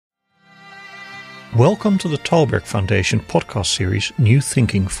Welcome to the Thalberg Foundation podcast series New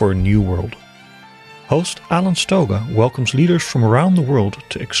Thinking for a New World. Host Alan Stoga welcomes leaders from around the world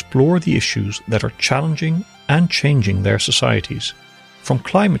to explore the issues that are challenging and changing their societies. From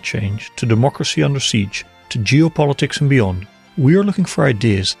climate change to democracy under siege to geopolitics and beyond, we are looking for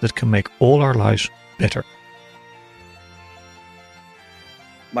ideas that can make all our lives better.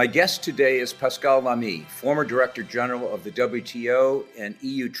 My guest today is Pascal Lamy, former Director General of the WTO and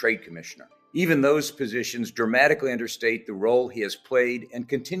EU Trade Commissioner. Even those positions dramatically understate the role he has played and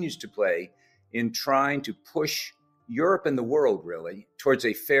continues to play in trying to push Europe and the world, really, towards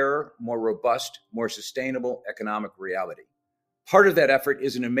a fairer, more robust, more sustainable economic reality. Part of that effort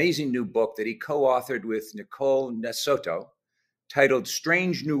is an amazing new book that he co-authored with Nicole Nesotto, titled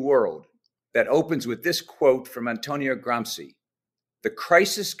Strange New World, that opens with this quote from Antonio Gramsci: "The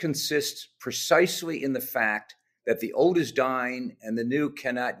crisis consists precisely in the fact that the old is dying and the new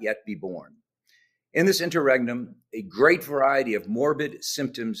cannot yet be born. In this interregnum, a great variety of morbid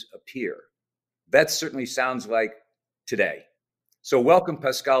symptoms appear." That certainly sounds like today. So welcome,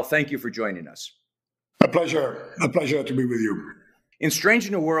 Pascal. Thank you for joining us. A pleasure to be with you. In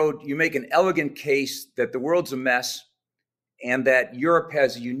Strange New World, you make an elegant case that the world's a mess and that Europe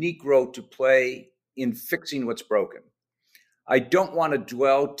has a unique role to play in fixing what's broken. I don't want to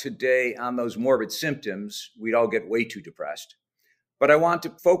dwell today on those morbid symptoms. We'd all get way too depressed. But I want to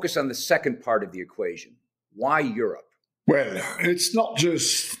focus on the second part of the equation. Why Europe? Well, it's not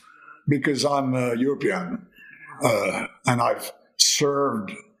just because I'm a European and I've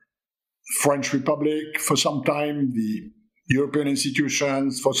served French Republic for some time, the European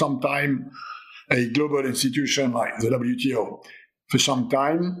institutions for some time, a global institution like the WTO for some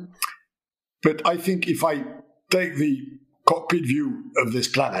time. But I think if I take the cockpit view of this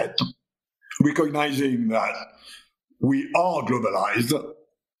planet, recognizing that we are globalized,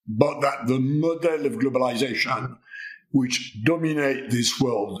 but that the model of globalization which dominates this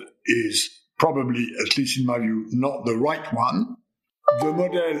world is probably, at least in my view, not the right one. The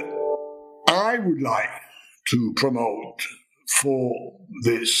model I would like to promote for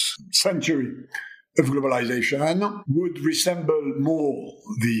this century of globalization would resemble more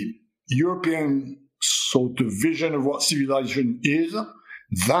the European sort of vision of what civilization is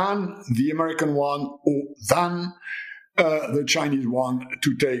than the American one or than the Chinese one,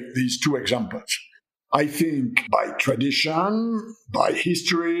 to take these two examples. I think by tradition, by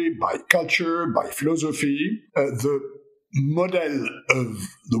history, by culture, by philosophy, the model of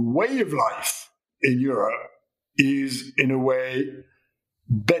the way of life in Europe is, in a way,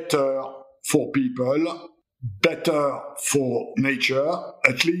 better for people, better for nature,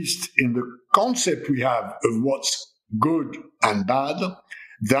 at least in the concept we have of what's good and bad,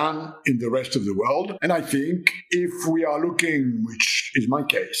 than in the rest of the world. And I think if we are looking, which is my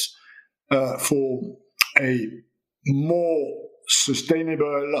case, for a more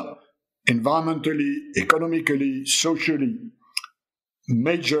sustainable, environmentally, economically, socially,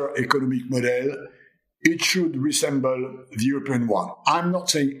 major economic model, it should resemble the European one. I'm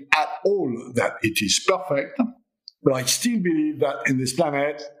not saying at all that it is perfect, but I still believe that in this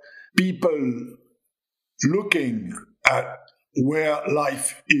planet, people looking at where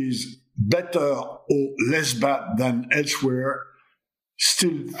life is better or less bad than elsewhere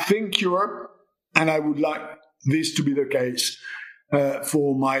still think Europe, and I would like this to be the case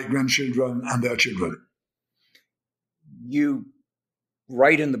for my grandchildren and their children. You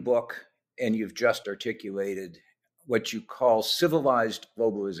write in the book, and you've just articulated, what you call civilized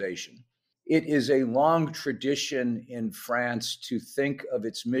globalization. It is a long tradition in France to think of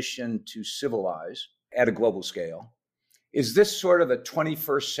its mission to civilize at a global scale. Is this sort of a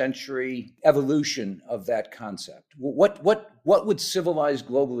 21st century evolution of that concept? What would civilized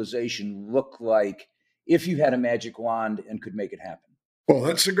globalization look like if you had a magic wand and could make it happen? Well,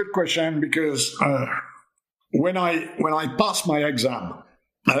 that's a good question, because when I passed my exam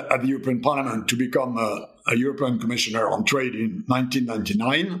at the European Parliament to become a European Commissioner on Trade in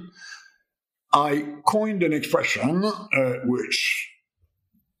 1999, I coined an expression which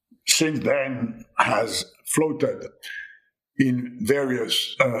since then has floated in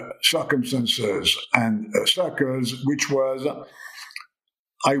various circumstances and circles, which was,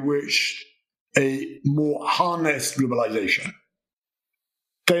 I wish, a more harnessed globalization.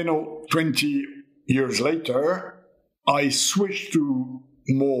 10 or 20 years later, I switched to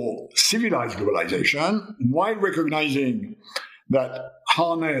more civilized globalization, while recognizing that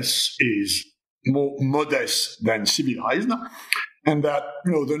harness is more modest than civilized, and that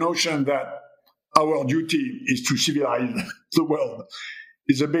the notion that our duty is to civilize the world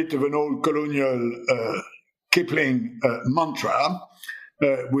is a bit of an old colonial Kipling mantra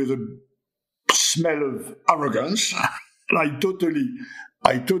with a smell of arrogance. And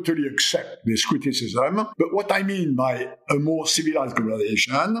I totally accept this criticism. But what I mean by a more civilized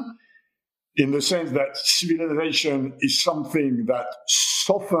globalization, in the sense that civilization is something that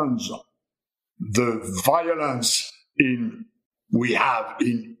softens the violence we have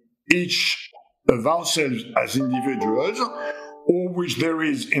in each of ourselves as individuals, or which there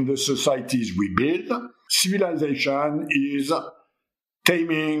is in the societies we build. Civilization is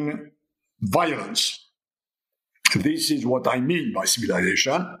taming violence. This is what I mean by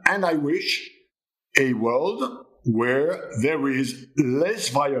civilization, and I wish a world where there is less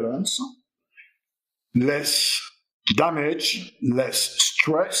violence, less damage, less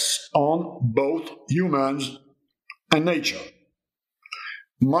stress on both humans and nature.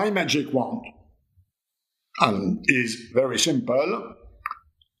 My magic wand is very simple.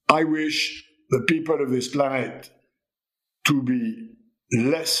 I wish the people of this planet to be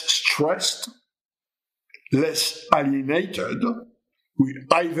less stressed, less alienated,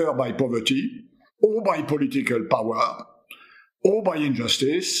 either by poverty or by political power or by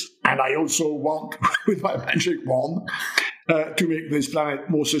injustice. And I also want, with my magic wand, to make this planet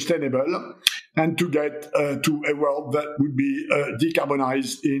more sustainable and to get to a world that would be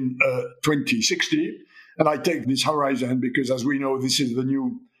decarbonized in 2060. And I take this horizon because, as we know, this is the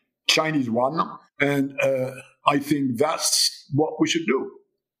new Chinese one. And I think that's what we should do.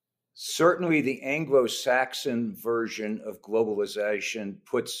 Certainly, the Anglo-Saxon version of globalization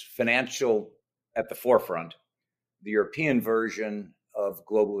puts financial at the forefront. The European version of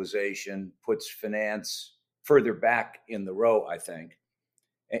globalization puts finance further back in the row, I think.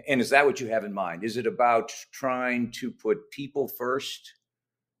 And is that what you have in mind? Is it about trying to put people first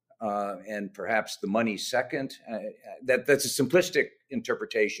and perhaps the money second? That's a simplistic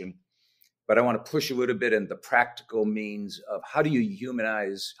interpretation, but I want to push a little bit in the practical means of how do you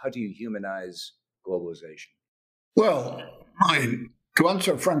humanize globalization? Well, to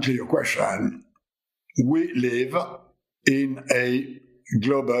answer frankly your question, we live in a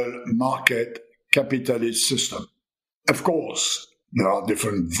global market capitalist system. Of course, there are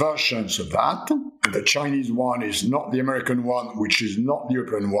different versions of that. The Chinese one is not the American one, which is not the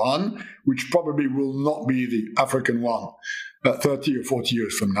European one, which probably will not be the African one 30 or 40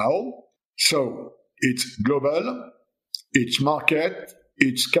 years from now. So it's global, it's market,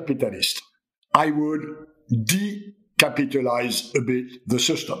 it's capitalist. I would decapitalize a bit the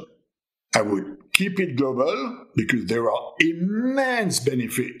system. I would keep it global because there are immense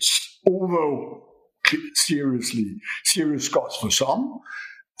benefits, although serious costs for some.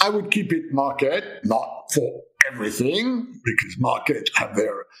 I would keep it market, not for everything, because markets have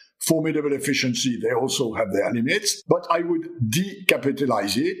their formidable efficiency. They also have their limits. But I would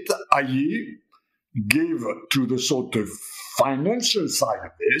decapitalize it, i.e., give to the sort of financial side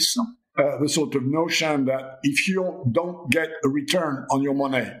of this, the sort of notion that if you don't get a return on your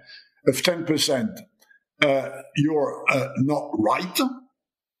money of 10%, you're not right.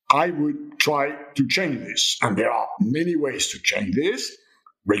 I would try to change this. And there are many ways to change this.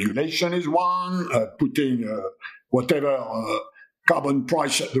 Regulation is one, putting whatever carbon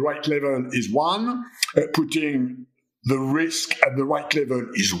price at the right level is one, putting the risk at the right level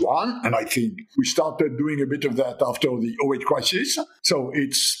is one. And I think we started doing a bit of that after the 2008 crisis. So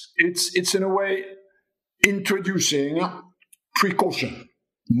it's in a way introducing precaution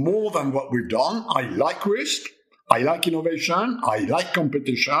more than what we've done. I like risk. I like innovation, I like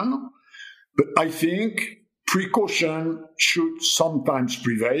competition, but I think precaution should sometimes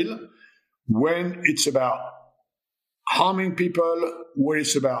prevail when it's about harming people, when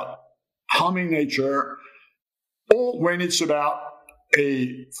it's about harming nature, or when it's about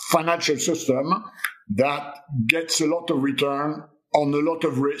a financial system that gets a lot of return on a lot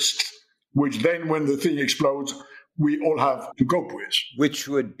of risks, which then when the thing explodes, we all have to cope with. Which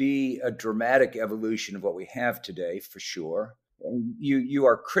would be a dramatic evolution of what we have today, for sure. You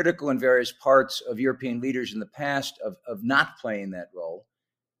are critical in various parts of European leaders in the past of not playing that role.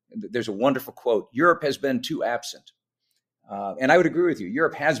 There's a wonderful quote, Europe has been too absent. And I would agree with you,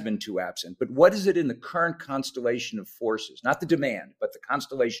 Europe has been too absent. But what is it in the current constellation of forces, not the demand, but the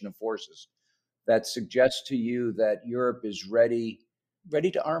constellation of forces that suggests to you that Europe is ready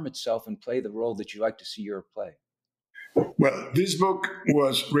to arm itself and play the role that you like to see Europe play? Well, this book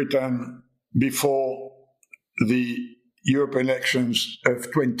was written before the European elections of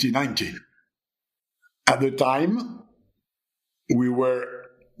 2019. At the time, we were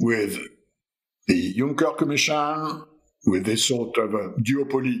with the Juncker Commission, with this sort of a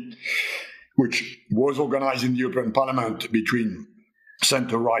duopoly, which was organized in the European Parliament between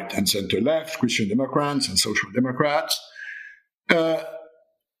center-right and center-left, Christian Democrats and Social Democrats.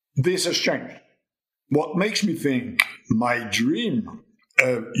 This has changed. what makes me think my dream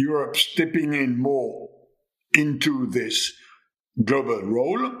of Europe stepping in more into this global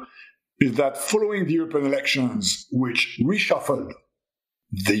role is that following the European elections, which reshuffled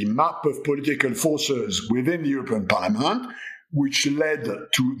the map of political forces within the European Parliament, which led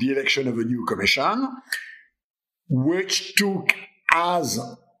to the election of a new Commission, which took as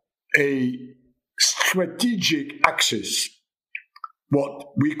a strategic axis what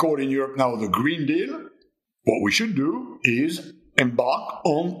we call in Europe now the Green Deal. What we should do is embark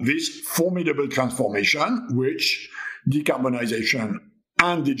on this formidable transformation which decarbonization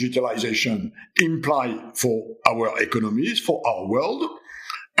and digitalization imply for our economies, for our world.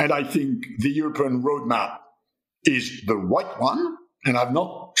 And I think the European roadmap is the right one. And I've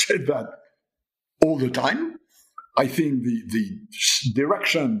not said that all the time. I think the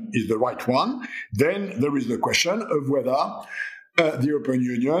direction is the right one. Then there is the question of whether the European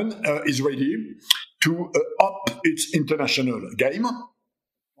Union is ready to up its international game.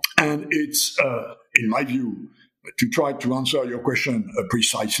 And it's, in my view, to try to answer your question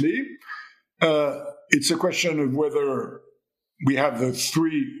precisely, it's a question of whether we have the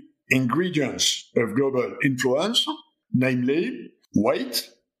three ingredients of global influence, namely weight,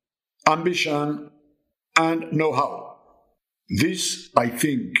 ambition, and know-how. This, I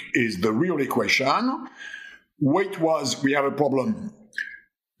think, is the real equation. Weight was, we have a problem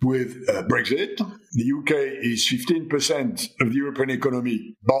with Brexit. The UK is 15% of the European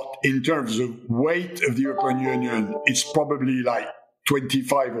economy, but in terms of weight of the European Union, it's probably like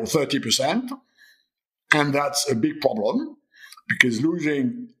 25 or 30%. And that's a big problem, because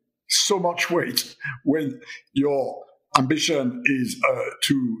losing so much weight when your ambition is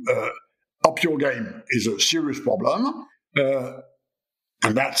to up your game is a serious problem.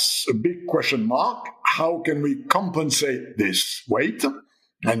 And that's a big question mark. How can we compensate this weight?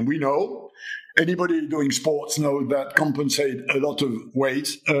 And we know, anybody doing sports knows that compensate a lot of weight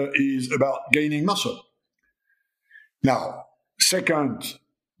is about gaining muscle. Now, second,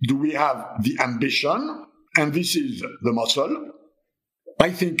 do we have the ambition? And this is the muscle.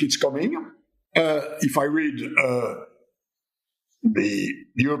 I think it's coming. If I read the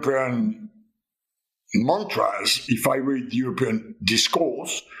European mantras, if I read the European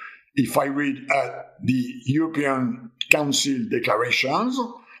discourse, if I read the European Council declarations,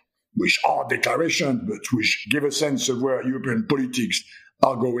 which are declarations but which give a sense of where European politics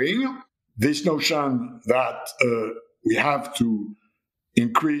are going, this notion that we have to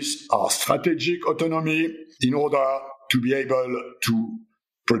increase our strategic autonomy in order to be able to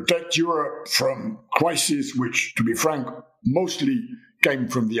protect Europe from crises which, to be frank, mostly came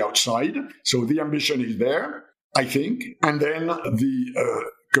from the outside. So the ambition is there, I think. And then the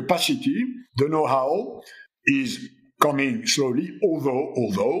capacity, the know-how is coming slowly,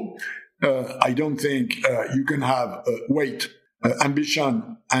 although I don't think you can have weight,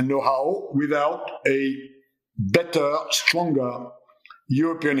 ambition, and know-how without a better, stronger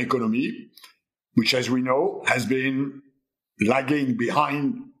European economy, which, as we know, has been lagging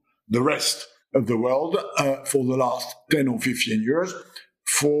behind the rest of the world for the last 10 or 15 years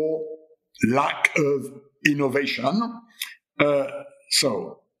for lack of innovation.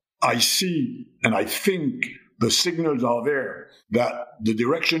 So I see and I think the signals are there that the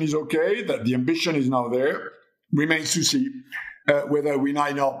direction is okay, that the ambition is now there. Remains to see whether we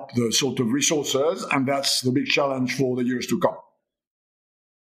line up the sort of resources, and that's the big challenge for the years to come.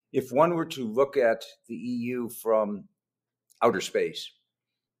 If one were to look at the EU from outer space,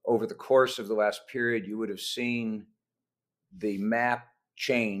 over the course of the last period, you would have seen the map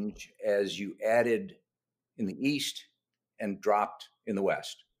change as you added in the East and dropped in the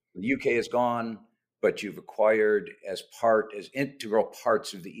West. The UK is gone, but you've acquired as integral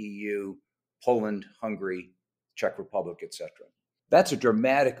parts of the EU, Poland, Hungary, Czech Republic, etc. That's a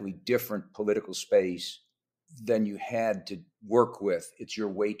dramatically different political space than you had to work with. It's your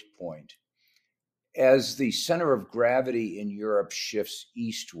weight point. As the center of gravity in Europe shifts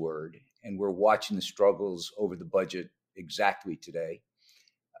eastward, and we're watching the struggles over the budget exactly today,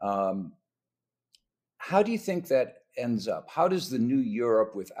 how do you think that ends up? How does the new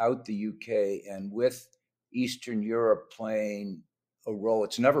Europe without the UK and with Eastern Europe playing a role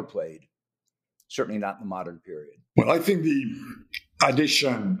it's never played, certainly not in the modern period? Well, I think the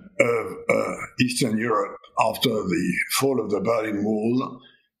addition of Eastern Europe after the fall of the Berlin Wall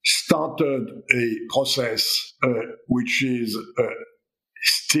started a process which is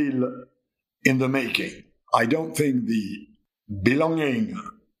still in the making. I don't think the belonging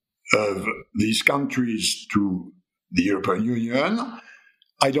of these countries to the European Union,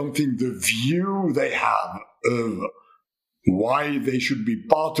 I don't think the view they have of why they should be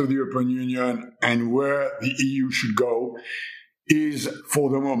part of the European Union and where the EU should go is, for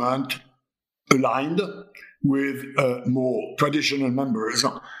the moment, aligned with more traditional members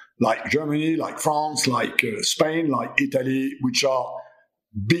like Germany, like France, like Spain, like Italy, which are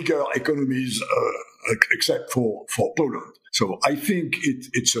bigger economies except for Poland. So I think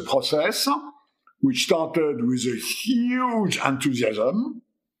it's a process which started with a huge enthusiasm,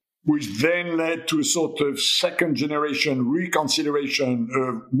 which then led to a sort of second generation reconsideration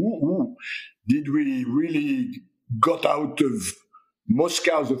of, did we really got out of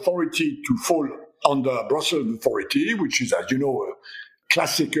Moscow's authority to fall under Brussels authority, which is, as you know, a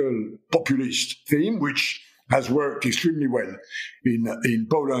classical populist theme, which has worked extremely well in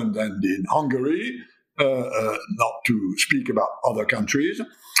Poland and in Hungary, not to speak about other countries,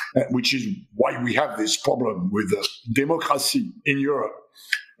 which is why we have this problem with democracy in Europe,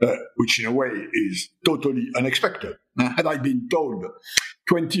 which in a way is totally unexpected. Had I been told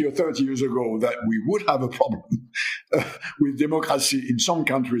 20 or 30 years ago that we would have a problem with democracy in some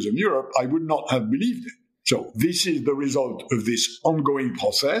countries in Europe, I would not have believed it. So this is the result of this ongoing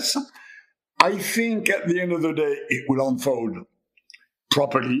process. I think at the end of the day, it will unfold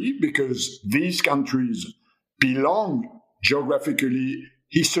properly because these countries belong geographically,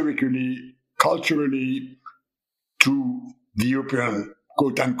 historically, culturally to the European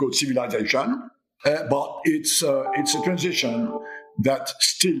quote-unquote civilization. But it's a transition that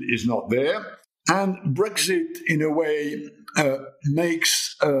still is not there. And Brexit, in a way,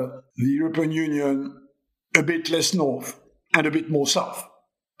 makes the European Union a bit less north and a bit more south,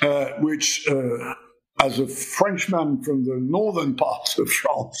 which, as a Frenchman from the northern part of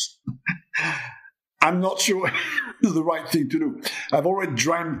France, I'm not sure is the right thing to do. I've already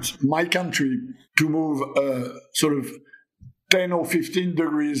dreamt my country to move sort of 10 or 15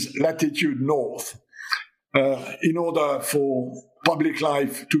 degrees latitude north in order for public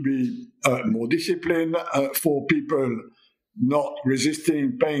life to be more disciplined, for people not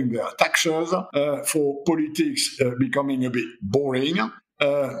resisting paying their taxes, for politics becoming a bit boring.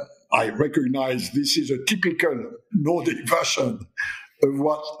 I recognize this is a typical Nordic version of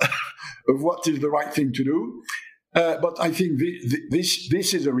what is the right thing to do. But I think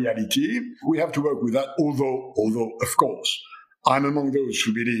this is a reality. We have to work with that, although of course, I'm among those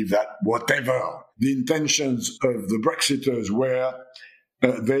who believe that whatever the intentions of the Brexiters were,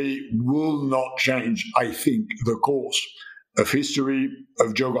 they will not change, I think, the course of history,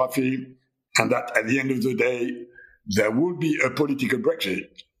 of geography, and that at the end of the day, there will be a political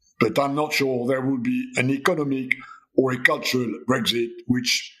Brexit, but I'm not sure there will be an economic or a cultural Brexit,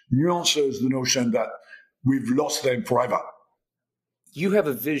 which nuances the notion that we've lost them forever. You have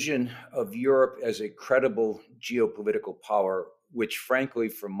a vision of Europe as a credible geopolitical power, which frankly,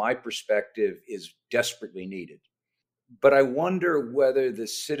 from my perspective, is desperately needed. But I wonder whether the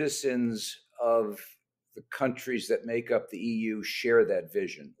citizens of the countries that make up the EU share that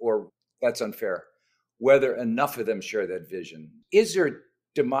vision, or that's unfair, whether enough of them share that vision. Is there a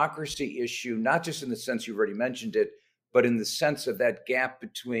democracy issue, not just in the sense you've already mentioned it, but in the sense of that gap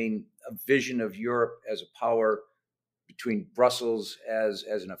between a vision of Europe as a power, between Brussels as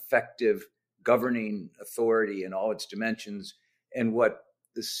an effective governing authority in all its dimensions, and what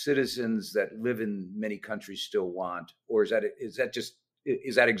the citizens that live in many countries still want? Or is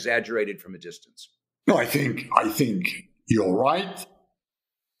that exaggerated from a distance? No, I think you're right.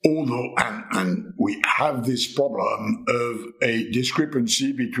 Although, and we have this problem of a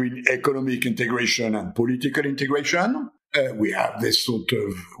discrepancy between economic integration and political integration. We have this sort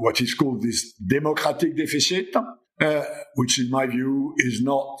of what is called this democratic deficit, which in my view is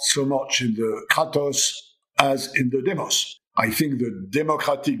not so much in the kratos as in the demos. I think the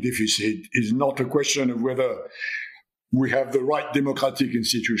democratic deficit is not a question of whether we have the right democratic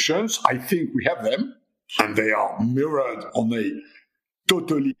institutions. I think we have them, and they are mirrored on a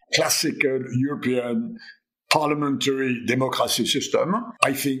totally classical European parliamentary democracy system.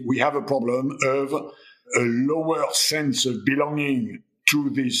 I think we have a problem of a lower sense of belonging to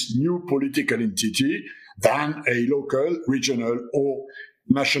this new political entity than a local, regional, or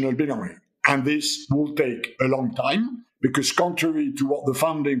national belonging. And this will take a long time because, contrary to what the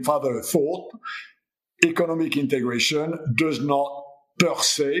founding father thought, economic integration does not per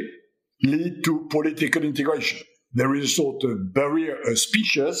se lead to political integration. There is a sort of barrier, a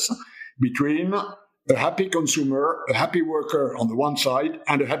species between a happy consumer, a happy worker on the one side,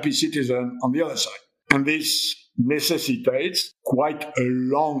 and a happy citizen on the other side. And this necessitates quite a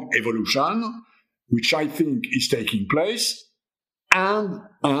long evolution, which I think is taking place. And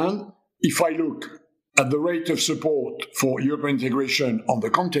if I look at the rate of support for European integration on the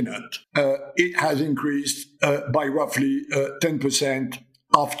continent, it has increased by roughly 10%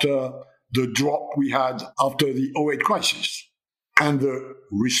 after the drop we had after the '08 crisis. And the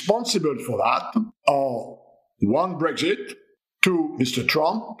responsible for that are 1, Brexit, 2, Mr.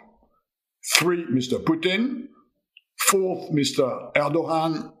 Trump, 3, Mr. Putin, 4th, Mr.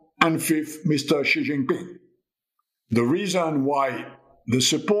 Erdogan, and 5th, Mr. Xi Jinping. The reason why the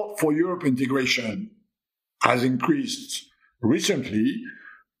support for Europe integration has increased recently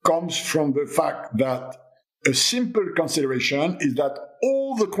comes from the fact that a simple consideration is that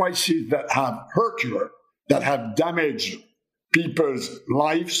all the crises that have hurt Europe, that have damaged people's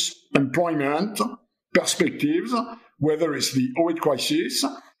lives, employment, perspectives, whether it's the '08 crisis,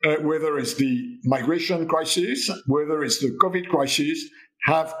 whether it's the migration crisis, whether it's the COVID crisis,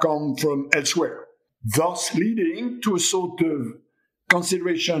 have come from elsewhere, thus leading to a sort of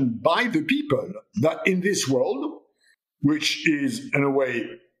consideration by the people that in this world, which is in a way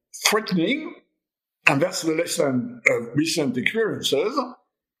threatening, and that's the lesson of recent experiences,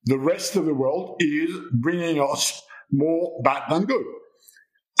 the rest of the world is bringing us more bad than good.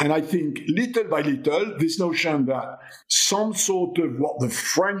 And I think little by little, this notion that some sort of what the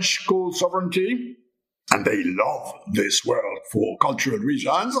French call sovereignty, and they love this word for cultural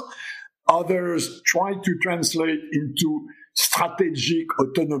reasons, others try to translate into strategic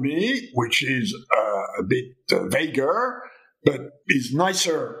autonomy, which is a bit vaguer, but is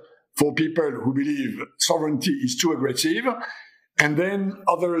nicer for people who believe sovereignty is too aggressive. And then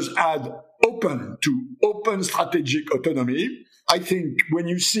others add open strategic autonomy. I think when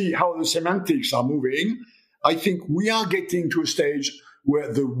you see how the semantics are moving, I think we are getting to a stage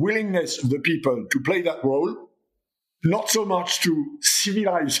where the willingness of the people to play that role, not so much to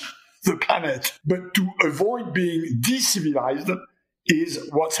civilize the planet, but to avoid being decivilized, is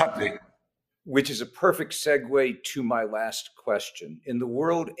what's happening. Which is a perfect segue to my last question. In the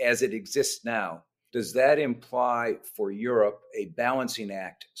world as it exists now, does that imply for Europe a balancing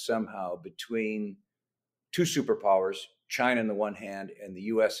act somehow between two superpowers, China on the one hand and the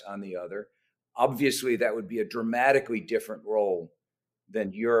US on the other? Obviously, that would be a dramatically different role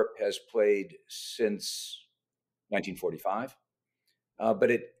than Europe has played since 1945.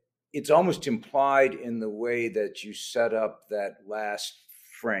 But it's almost implied in the way that you set up that last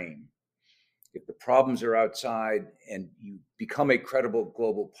frame. If the problems are outside and you become a credible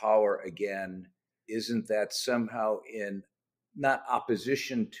global power again, isn't that somehow in not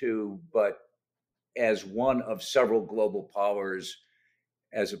opposition to, but as one of several global powers,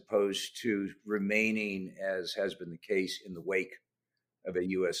 as opposed to remaining, as has been the case, in the wake of a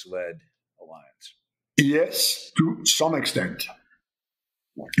US-led alliance? Yes, to some extent.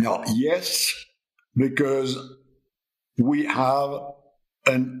 Now, yes, because we have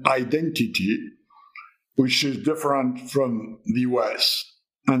an identity which is different from the US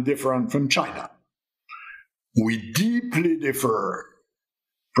and different from China. We deeply differ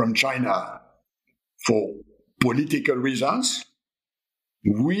from China for political reasons.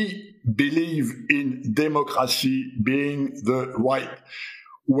 We believe in democracy being the right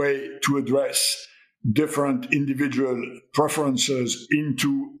way to address different individual preferences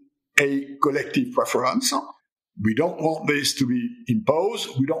into a collective preference. We don't want this to be imposed.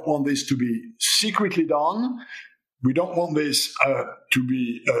 We don't want this to be secretly done. We don't want this to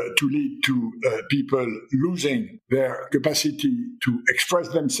lead to people losing their capacity to express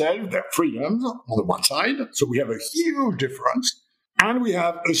themselves, their freedoms on the one side. So we have a huge difference. And we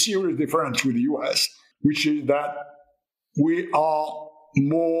have a serious difference with the US, which is that we are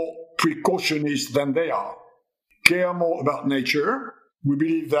more precautionist than they are, care more about nature. We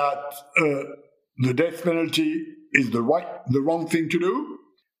believe that the death penalty is the wrong thing to do.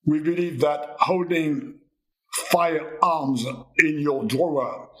 We believe that holding firearms in your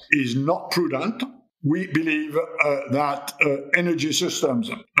drawer is not prudent. We believe that energy systems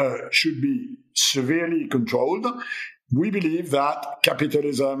should be severely controlled. We believe that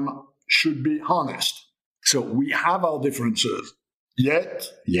capitalism should be harnessed. So we have our differences. Yet,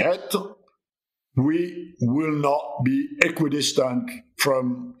 we will not be equidistant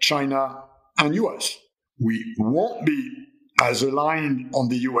from China and US. We won't be as aligned on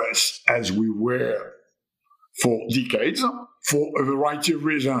the US as we were for decades, for a variety of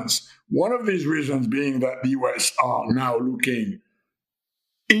reasons. One of these reasons being that the US are now looking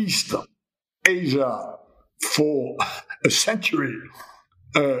East Asia for a century,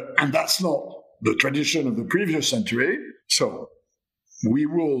 and that's not the tradition of the previous century. So we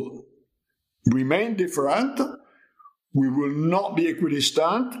will remain different. We will not be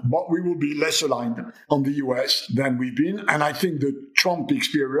equidistant, but we will be less aligned on the US than we've been. And I think the Trump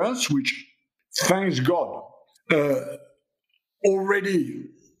experience, which thanks God, already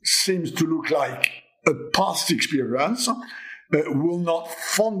seems to look like a past experience, will not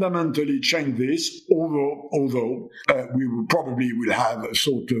fundamentally change this, although we will probably will have a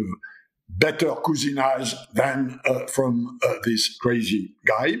sort of better cousinage than from this crazy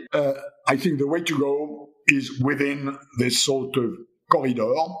guy. I think the way to go is within this sort of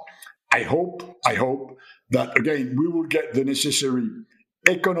corridor. I hope that, again, we will get the necessary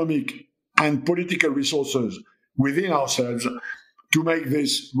economic and political resources within ourselves to make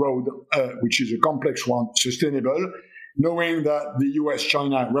this road, which is a complex one, sustainable, knowing that the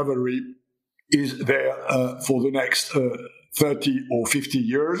US-China rivalry is there for the next 30 or 50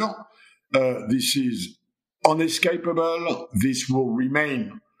 years. This is unescapable. This will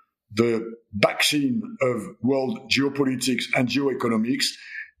remain the vaccine of world geopolitics and geoeconomics.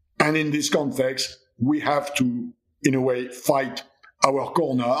 And in this context, we have to, in a way, fight our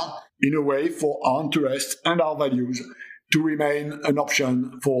corner, in a way, for our interests and our values to remain an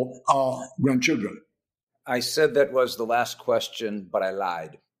option for our grandchildren. I said that was the last question, but I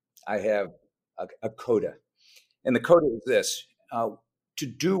lied. I have a coda. And the coda is this. To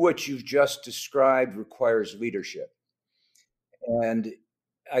do what you've just described requires leadership. And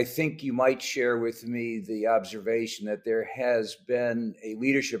I think you might share with me the observation that there has been a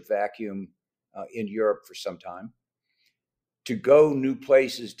leadership vacuum in Europe for some time. To go new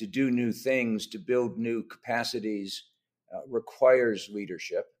places, to do new things, to build new capacities requires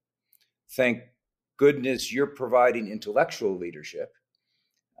leadership. Thank goodness you're providing intellectual leadership.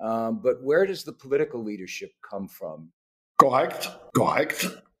 But where does the political leadership come from? Correct.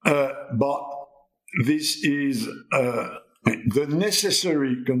 But this is the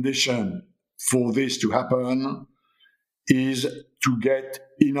necessary condition for this to happen is to get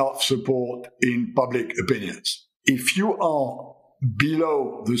enough support in public opinions. If you are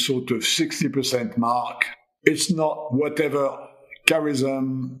below the sort of 60% mark, it's not whatever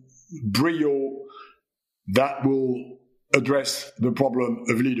charism, brio that will address the problem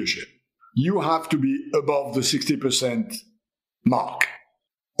of leadership. You have to be above the 60% mark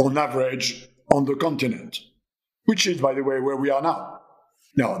on average on the continent, which is, by the way, where we are now.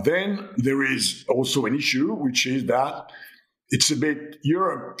 Now, then there is also an issue, which is that it's a bit,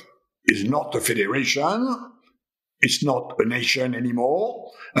 Europe is not a federation. It's not a nation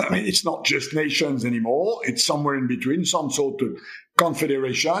anymore. I mean, it's not just nations anymore. It's somewhere in between, some sort of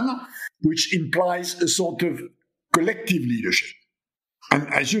confederation, which implies a sort of collective leadership.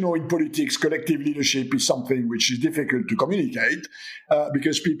 And as you know, in politics, collective leadership is something which is difficult to communicate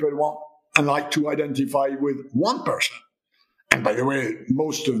because people want and like to identify with one person. And by the way,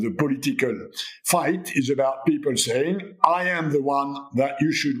 most of the political fight is about people saying, I am the one that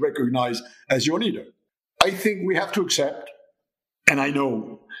you should recognize as your leader. I think we have to accept, and I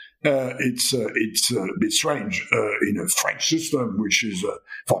know it's a bit strange in a French system, which is,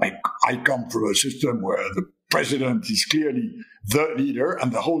 I come from a system where the president is clearly the leader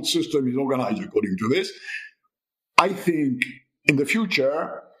and the whole system is organized according to this. I think in the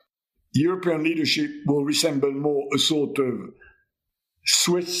future, European leadership will resemble more a sort of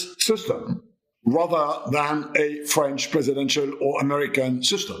Swiss system rather than a French presidential or American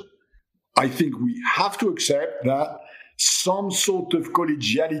system. I think we have to accept that some sort of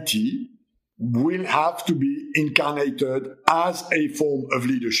collegiality will have to be incarnated as a form of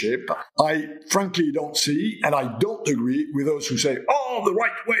leadership. I frankly don't see, and I don't agree with those who say, the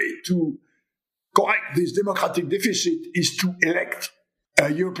right way to correct this democratic deficit is to elect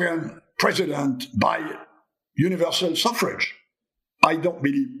a European president by universal suffrage. I don't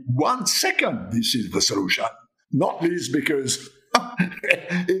believe 1 second this is the solution. Not least because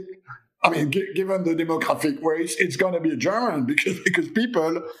given the demographic weights, it's going to be a German because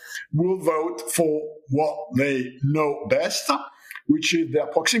people will vote for what they know best, which is their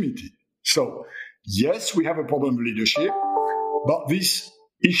proximity. So, yes, we have a problem with leadership, but this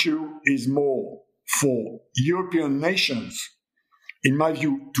issue is more for European nations, in my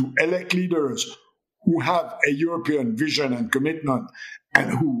view, to elect leaders who have a European vision and commitment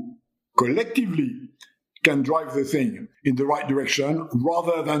and who collectively can drive the thing in the right direction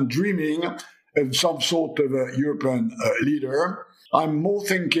rather than dreaming of some sort of a European leader. I'm more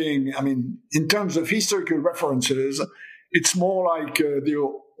thinking, in terms of historical references, it's more like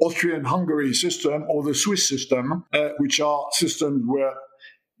the Austrian-Hungary system or the Swiss system, which are systems where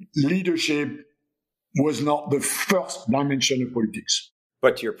leadership was not the first dimension of politics.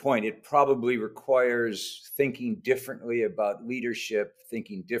 But to your point, it probably requires thinking differently about leadership,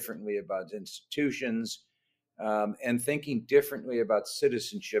 thinking differently about institutions, and thinking differently about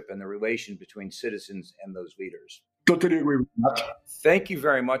citizenship and the relation between citizens and those leaders. Totally agree with that. Thank you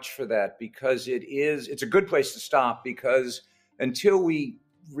very much for that, because it's a good place to stop, because until we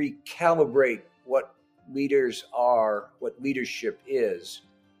recalibrate what leaders are, what leadership is,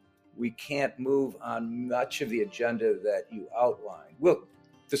 we can't move on much of the agenda that you outlined. Well,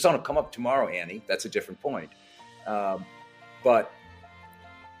 the sun will come up tomorrow, Annie. That's a different point. But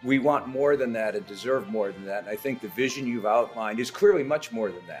we want more than that and deserve more than that. And I think the vision you've outlined is clearly much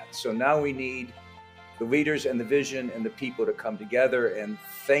more than that. So now we need the leaders and the vision and the people to come together. And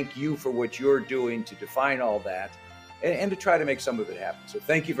thank you for what you're doing to define all that and to try to make some of it happen. So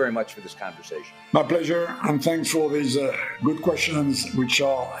thank you very much for this conversation. My pleasure. And thanks for these good questions, which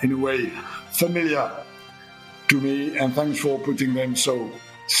are in a way familiar to me. And thanks for putting them so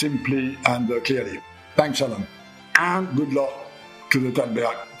simply and clearly. Thanks, Alan. And good luck to the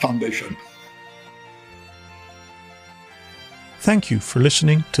Thalberg Foundation. Thank you for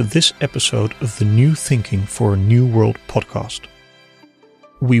listening to this episode of the New Thinking for a New World podcast.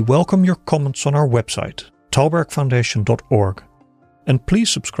 We welcome your comments on our website, thalbergfoundation.org, and please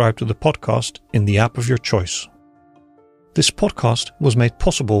subscribe to the podcast in the app of your choice. This podcast was made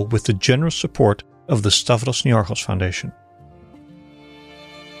possible with the generous support of the Stavros Niarchos Foundation.